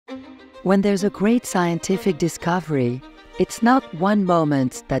When there's a great scientific discovery, it's not one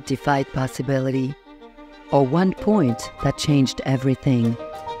moment that defied possibility, or one point that changed everything.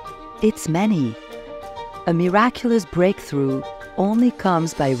 It's many. A miraculous breakthrough only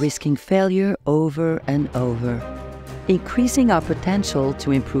comes by risking failure over and over. Increasing our potential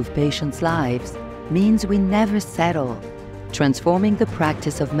to improve patients' lives means we never settle. Transforming the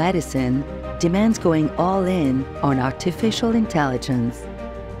practice of medicine demands going all in on artificial intelligence.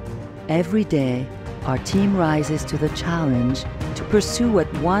 Every day, our team rises to the challenge to pursue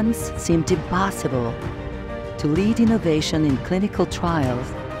what once seemed impossible, to lead innovation in clinical trials,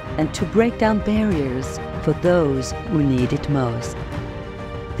 and to break down barriers for those who need it most.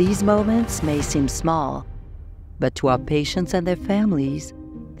 These moments may seem small, but to our patients and their families,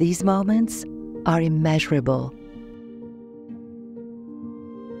 these moments are immeasurable.